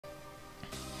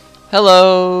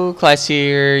Hello, class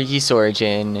here, Yeast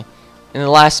Origin. In the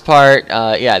last part,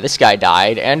 yeah, this guy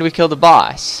died, and we killed the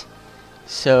boss.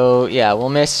 So, yeah, we'll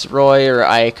miss Roy or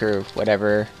Ike or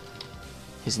whatever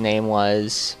his name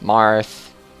was.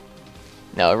 Marth.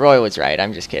 No, Roy was right,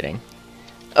 I'm just kidding.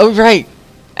 Oh, right!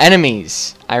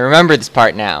 Enemies! I remember this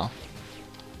part now.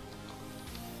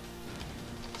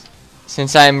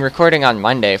 Since I'm recording on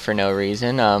Monday for no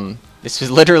reason, this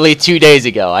was literally 2 days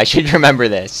ago. I should remember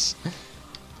this.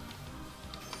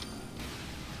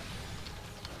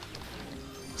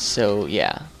 So,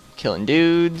 yeah. Killing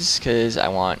dudes, because I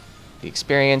want the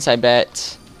experience, I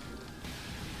bet.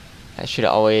 I should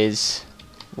always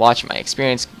watch my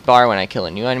experience bar when I kill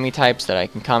a new enemy type so that I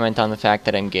can comment on the fact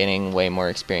that I'm gaining way more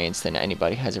experience than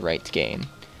anybody has a right to gain.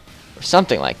 Or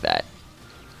something like that.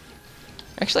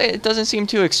 Actually, it doesn't seem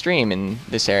too extreme in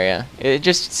this area. It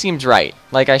just seems right.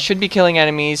 Like, I should be killing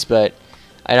enemies, but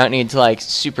I don't need to, like,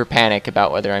 super panic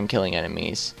about whether I'm killing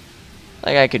enemies.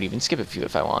 Like, I could even skip a few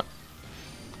if I want.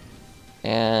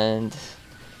 And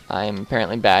I'm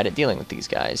apparently bad at dealing with these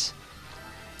guys.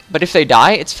 But if they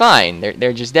die, it's fine.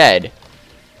 They're just dead.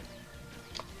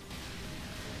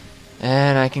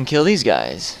 And I can kill these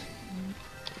guys.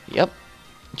 Yep.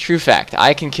 True fact.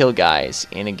 I can kill guys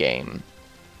in a game.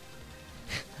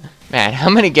 Man, how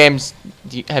many games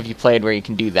have you played where you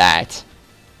can do that?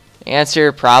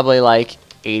 Answer, probably like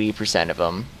 80% of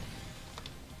them.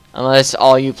 Unless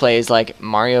all you play is like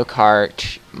Mario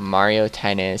Kart, Mario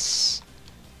Tennis,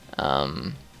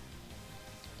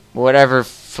 whatever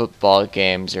football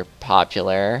games are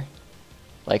popular.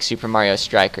 Like Super Mario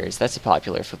Strikers, that's a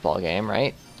popular football game,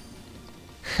 right?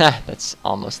 Ha, that's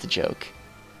almost a joke.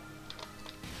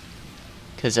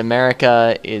 Because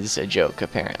America is a joke,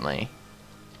 apparently.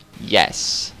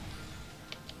 Yes.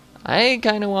 I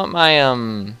kind of want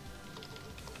my,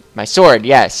 my sword,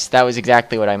 yes. That was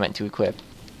exactly what I meant to equip.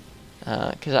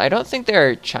 Because I don't think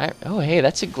there are oh, hey,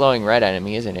 that's a glowing red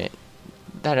enemy, isn't it?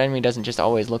 That enemy doesn't just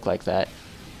always look like that.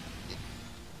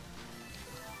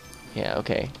 Yeah,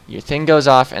 okay. Your thing goes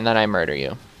off, and then I murder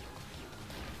you.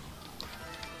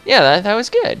 Yeah, that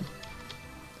was good.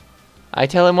 I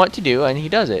tell him what to do, and he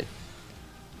does it.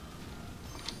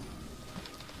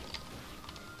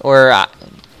 Or,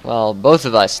 well, both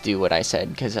of us do what I said,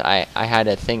 because I had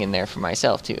a thing in there for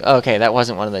myself, too. Okay, that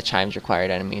wasn't one of the chimes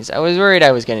required enemies. I was worried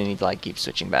I was going to need to, like, keep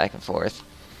switching back and forth.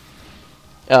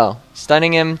 Oh,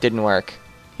 stunning him didn't work.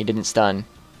 He didn't stun.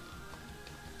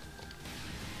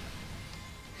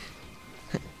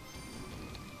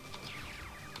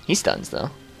 He stuns, though.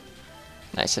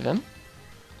 Nice of him.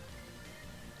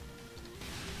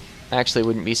 I actually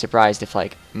wouldn't be surprised if,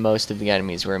 like, most of the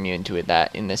enemies were immune to it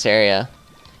in this area.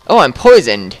 Oh, I'm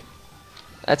poisoned!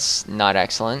 That's not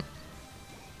excellent.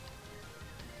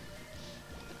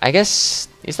 I guess,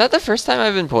 is that the first time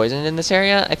I've been poisoned in this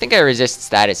area? I think I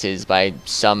resist statuses by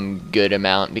some good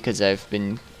amount because I've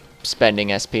been spending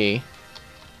SP.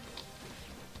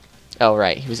 Oh,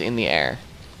 right, he was in the air.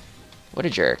 What a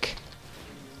jerk.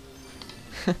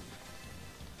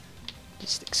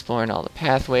 Just exploring all the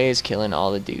pathways, killing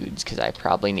all the dudes, because I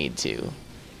probably need to.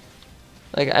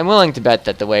 Like, I'm willing to bet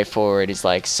that the way forward is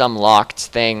like some locked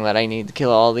thing that I need to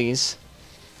kill all these.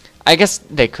 I guess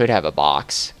they could have a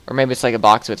box. Or maybe it's like a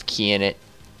box with a key in it.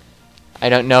 I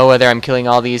don't know whether I'm killing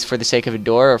all these for the sake of a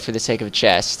door or for the sake of a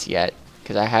chest yet.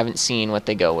 Because I haven't seen what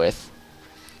they go with.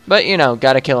 But, you know,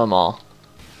 gotta kill them all.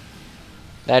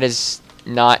 That is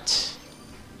not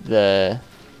the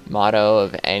motto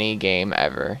of any game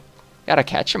ever. Gotta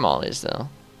catch them all is, though.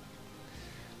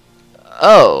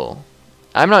 Oh.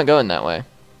 I'm not going that way.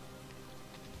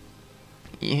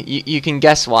 You can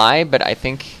guess why, but I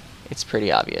think it's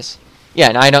pretty obvious. Yeah,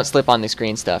 and I don't slip on this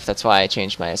green stuff. That's why I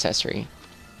changed my accessory.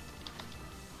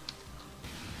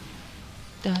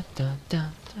 Da, da, da,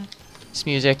 da. This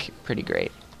music, pretty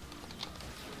great.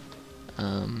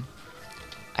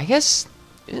 I guess...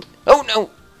 Oh, no!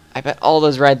 I bet all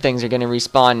those red things are going to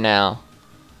respawn now.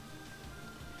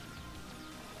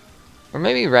 Or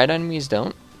maybe red enemies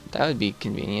don't. That would be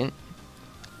convenient.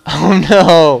 Oh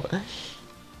no!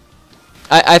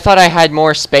 I thought I had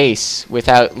more space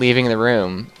without leaving the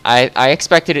room. I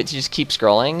expected it to just keep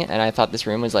scrolling, and I thought this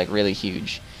room was like really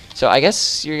huge. So I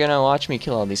guess you're gonna watch me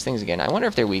kill all these things again. I wonder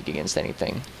if they're weak against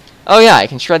anything. Oh yeah, I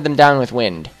can shred them down with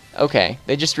wind. Okay,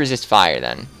 they just resist fire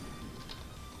then.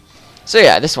 So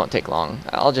yeah, this won't take long.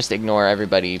 I'll just ignore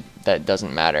everybody that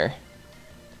doesn't matter.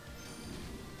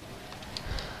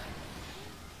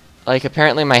 Like,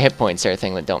 apparently my hit points are a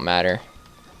thing that don't matter.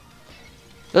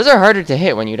 Those are harder to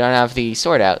hit when you don't have the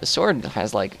sword out. The sword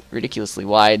has, like, ridiculously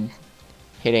wide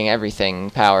hitting everything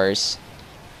powers.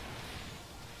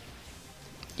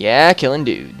 Yeah, killing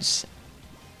dudes.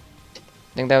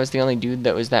 I think that was the only dude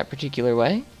that was that particular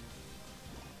way.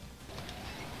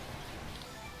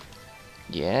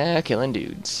 Yeah, killing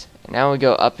dudes. And now we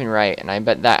go up and right, and I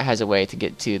bet that has a way to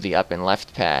get to the up and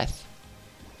left path.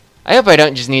 I hope I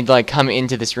don't just need to like come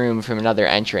into this room from another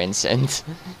entrance, and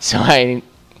so I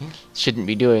shouldn't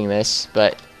be doing this,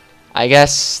 but I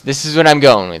guess this is what I'm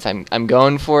going with. I'm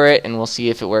going for it, and we'll see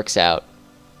if it works out.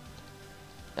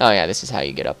 Oh yeah, this is how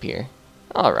you get up here.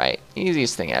 Alright,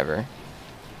 easiest thing ever.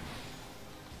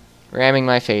 Ramming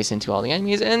my face into all the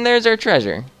enemies, and there's our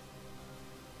treasure.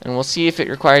 And we'll see if it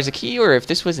requires a key or if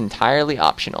this was entirely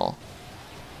optional.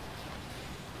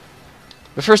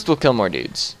 But first we'll kill more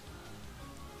dudes.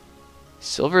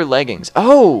 Silver leggings.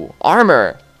 Oh!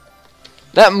 Armor!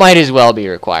 That might as well be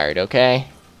required, okay?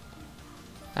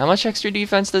 How much extra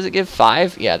defense does it give?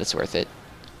 5? Yeah, that's worth it.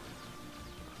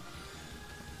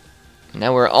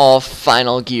 Now we're all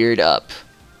final geared up.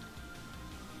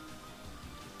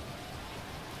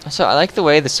 So I like the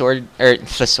way the sword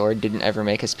didn't ever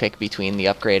make us pick between the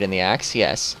upgrade and the axe.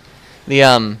 Yes. The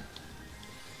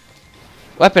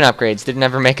weapon upgrades didn't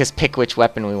ever make us pick which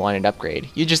weapon we wanted to upgrade.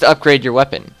 You just upgrade your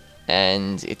weapon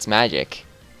and it's magic.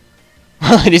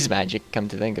 Well, it is magic, come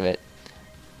to think of it.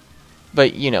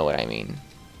 But you know what I mean.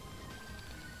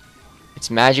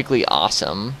 It's magically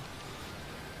awesome.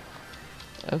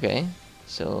 Okay.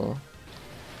 So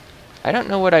I don't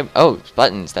know what oh,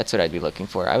 buttons, that's what I'd be looking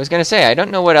for. I was going to say, I don't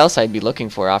know what else I'd be looking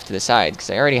for off to the side, because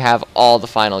I already have all the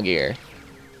final gear.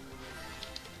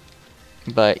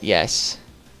 But yes,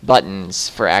 buttons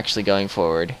for actually going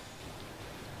forward.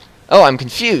 Oh, I'm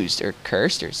confused, or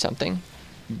cursed, or something.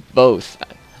 Both.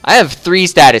 I have 3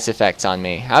 status effects on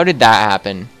me. How did that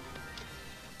happen?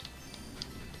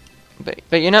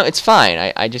 But you know, it's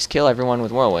fine. I just kill everyone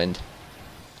with Whirlwind.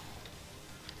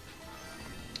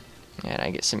 And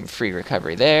I get some free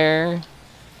recovery there.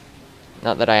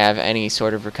 Not that I have any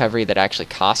sort of recovery that actually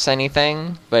costs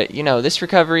anything, but you know, this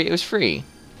recovery, it was free.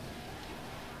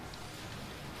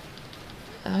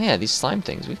 Oh yeah, these slime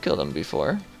things, we've killed them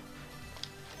before.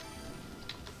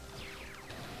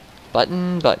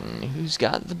 Button, button, who's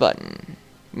got the button?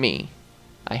 Me.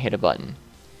 I hit a button.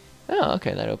 Oh,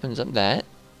 okay, that opens up that.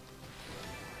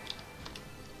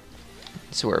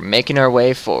 So we're making our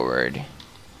way forward.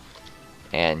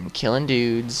 And killing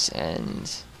dudes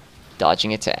and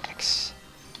dodging attacks.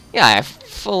 Yeah, I have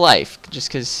full life just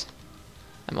because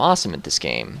I'm awesome at this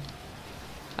game.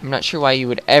 I'm not sure why you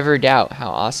would ever doubt how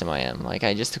awesome I am. Like,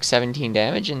 I just took 17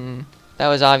 damage and that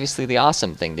was obviously the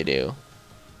awesome thing to do.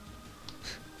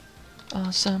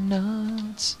 Awesome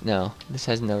nuts. No, this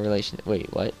has no relation.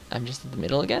 Wait, what? I'm just in the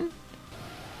middle again?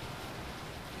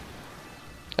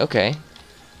 Okay.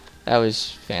 That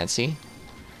was fancy.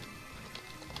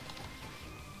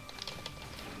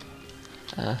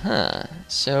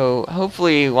 So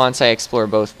hopefully once I explore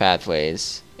both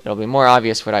pathways, it'll be more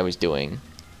obvious what I was doing.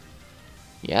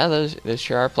 Yeah, those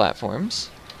sure are platforms.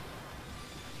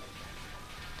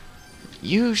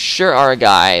 You sure are a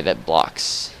guy that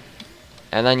blocks.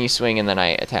 And then you swing and then I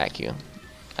attack you.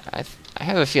 I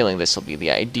have a feeling this will be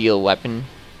the ideal weapon.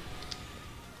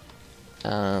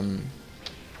 I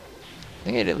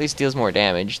think it at least deals more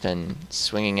damage than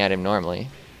swinging at him normally.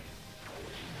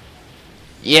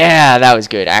 Yeah, that was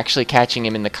good. Actually catching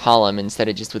him in the column instead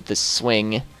of just with the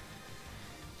swing.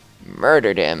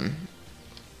 Murdered him.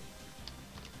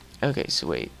 Okay, so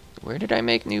wait. Where did I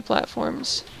make new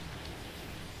platforms?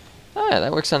 Oh, yeah,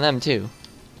 that works on them too.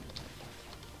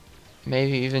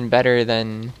 Maybe even better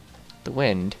than the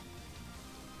wind.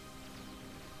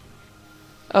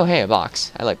 Oh, hey, a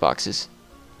box. I like boxes.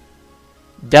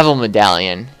 Devil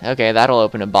Medallion. Okay, that'll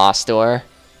open a boss door.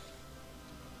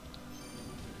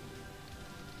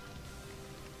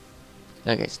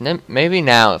 Okay, so maybe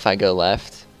now if I go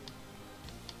left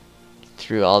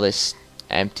through all this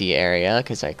empty area,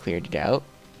 because I cleared it out,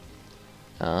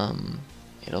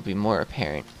 it'll be more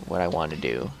apparent what I want to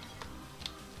do.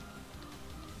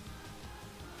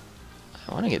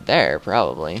 I want to get there,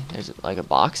 probably. There's like a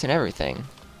box and everything.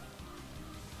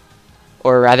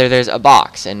 Or rather, there's a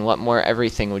box, and what more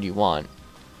everything would you want?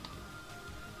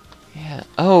 Yeah.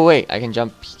 Oh, wait, I can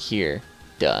jump here.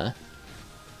 Duh.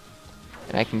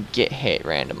 And I can get hit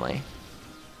randomly.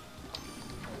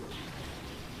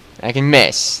 I can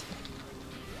miss.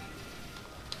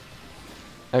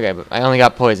 Okay, but I only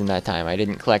got poisoned that time. I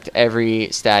didn't collect every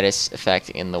status effect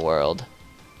in the world.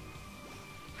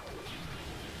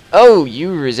 Oh,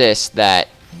 you resist that.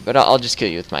 But I'll just kill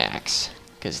you with my axe.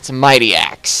 Because it's a mighty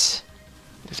axe.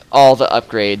 With all the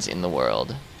upgrades in the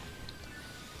world.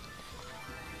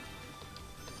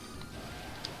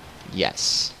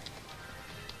 Yes.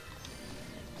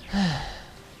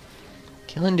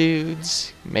 Killing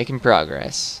dudes, making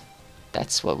progress.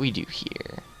 That's what we do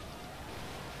here.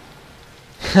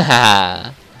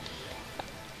 Haha.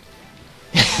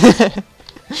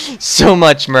 So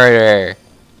much murder.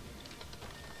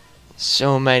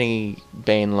 So many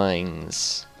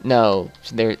banelings. No,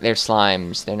 they're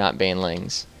slimes. They're not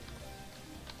banelings.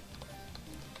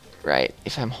 Right.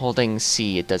 If I'm holding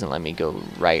C, it doesn't let me go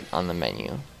right on the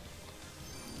menu.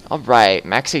 Alright,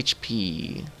 max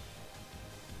HP.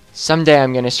 Someday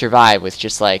I'm gonna survive with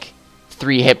just like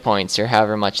 3 hit points or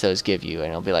however much those give you,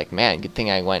 and I'll be like, man, good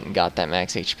thing I went and got that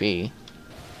max HP.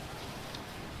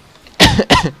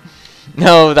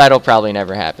 No, that'll probably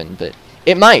never happen, but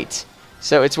it might.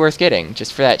 So it's worth getting,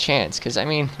 just for that chance, because, I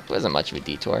mean, it wasn't much of a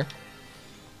detour.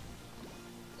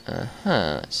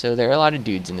 So there are a lot of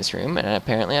dudes in this room, and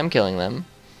apparently I'm killing them.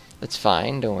 That's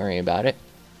fine, don't worry about it.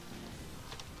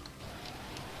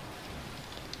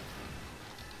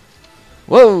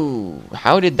 Whoa!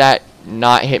 How did that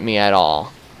not hit me at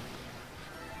all?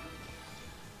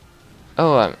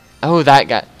 Oh, that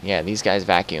guy. Yeah, these guys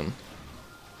vacuum.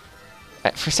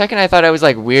 For a second I thought I was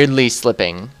like weirdly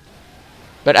slipping.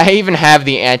 But I even have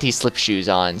the anti-slip shoes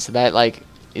on, so that like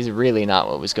is really not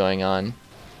what was going on.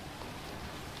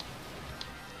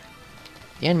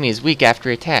 The enemy is weak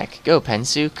after attack. Go,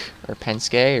 Pensuk, or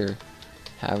Penske, or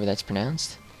however that's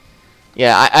pronounced.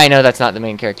 Yeah, I know that's not the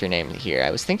main character name here.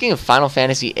 I was thinking of Final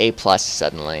Fantasy A+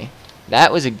 suddenly.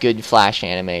 That was a good Flash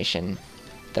animation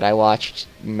that I watched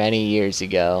many years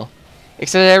ago.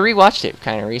 Except I rewatched it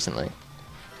kind of recently.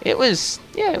 It was,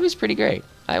 yeah, it was pretty great.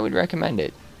 I would recommend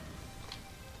it.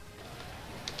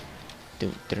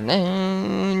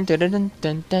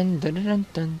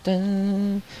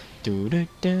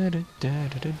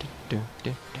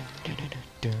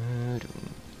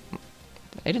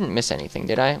 I didn't miss anything,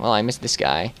 did I? Well, I missed this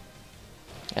guy.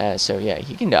 So yeah,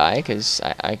 he can die, because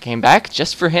I came back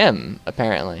just for him,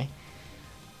 apparently.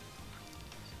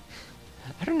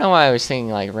 I don't know why I was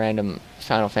thinking like random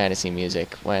Final Fantasy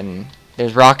music when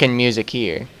there's rockin' music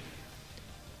here.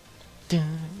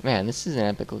 Man, this is an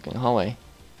epic looking hallway.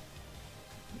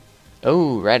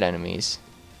 Oh, red enemies.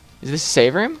 Is this a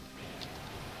save room?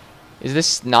 Is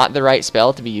this not the right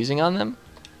spell to be using on them?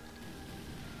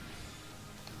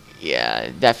 Yeah,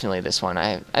 definitely this one.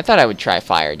 I thought I would try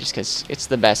fire just because it's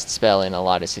the best spell in a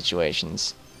lot of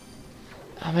situations.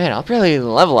 Oh man, I'll probably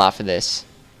level off of this.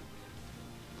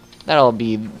 That'll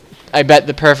be, I bet,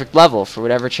 the perfect level for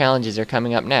whatever challenges are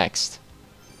coming up next.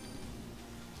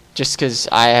 Just because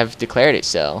I have declared it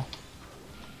so.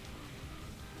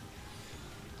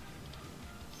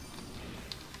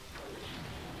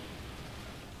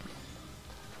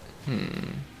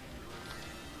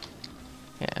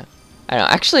 Yeah. I don't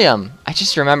know. Actually, I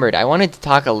just remembered. I wanted to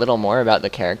talk a little more about the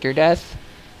character death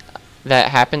that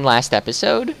happened last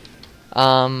episode.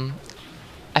 I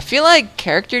feel like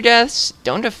character deaths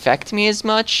don't affect me as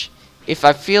much if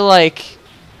I feel like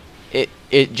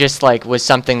it just like was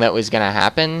something that was gonna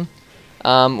happen.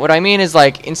 What I mean is,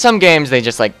 like, in some games they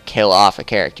just like kill off a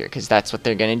character because that's what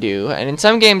they're gonna do, and in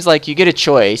some games like you get a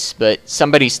choice but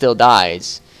somebody still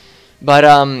dies. But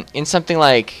in something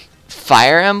like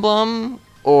Fire Emblem,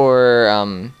 or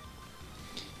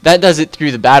that does it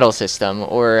through the battle system,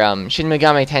 or Shin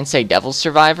Megami Tensei Devil's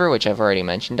Survivor, which I've already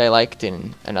mentioned I liked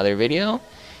in another video.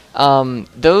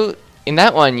 Though in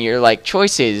that one your like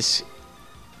choices,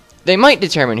 they might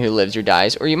determine who lives or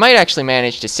dies, or you might actually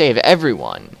manage to save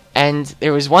everyone. And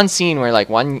there was one scene where like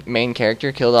one main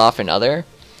character killed off another,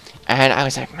 and I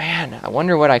was like, man, I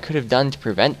wonder what I could have done to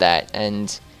prevent that,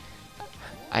 and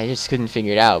I just couldn't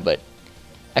figure it out. But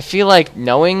I feel like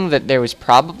knowing that there was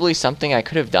probably something I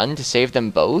could have done to save them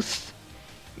both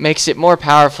makes it more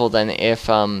powerful than if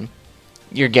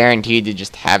you're guaranteed to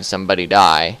just have somebody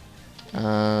die.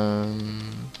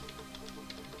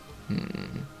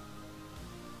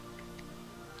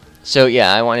 So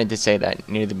yeah, I wanted to say that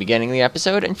near the beginning of the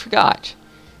episode and forgot,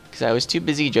 because I was too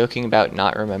busy joking about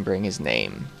not remembering his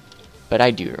name. But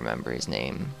I do remember his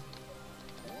name.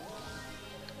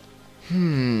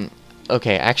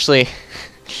 Okay, actually,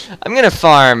 I'm gonna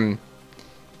farm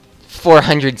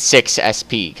 406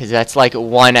 SP, because that's like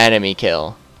one enemy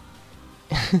kill.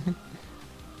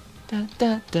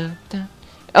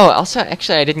 Oh, also,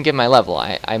 actually, I didn't get my level.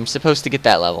 I'm supposed to get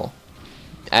that level,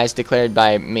 as declared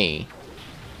by me.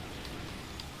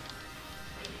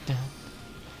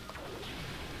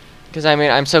 Because, I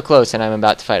mean, I'm so close and I'm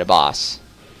about to fight a boss.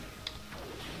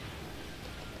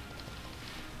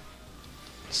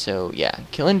 So, yeah,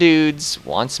 killing dudes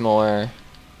once more.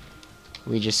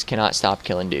 We just cannot stop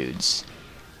killing dudes.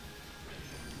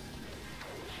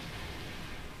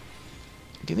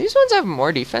 Do these ones have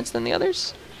more defense than the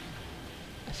others?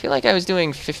 feel like I was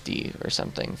doing 50 or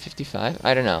something. 55?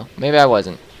 I don't know. Maybe I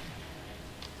wasn't.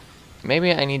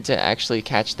 Maybe I need to actually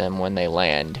catch them when they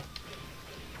land.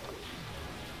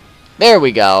 There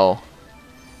we go.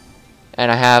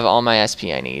 And I have all my SP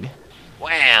I need.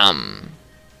 Wham!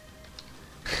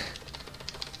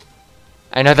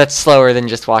 I know that's slower than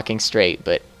just walking straight,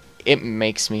 but it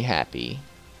makes me happy.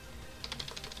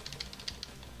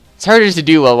 It's harder to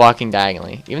do while walking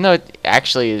diagonally, even though it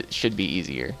actually should be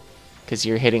easier, because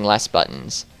you're hitting less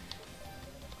buttons.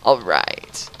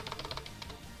 Alright.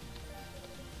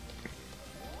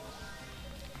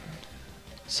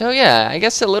 So yeah, I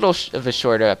guess a little of a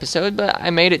shorter episode, but I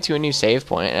made it to a new save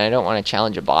point, and I don't want to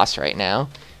challenge a boss right now.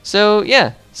 So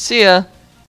yeah, see ya!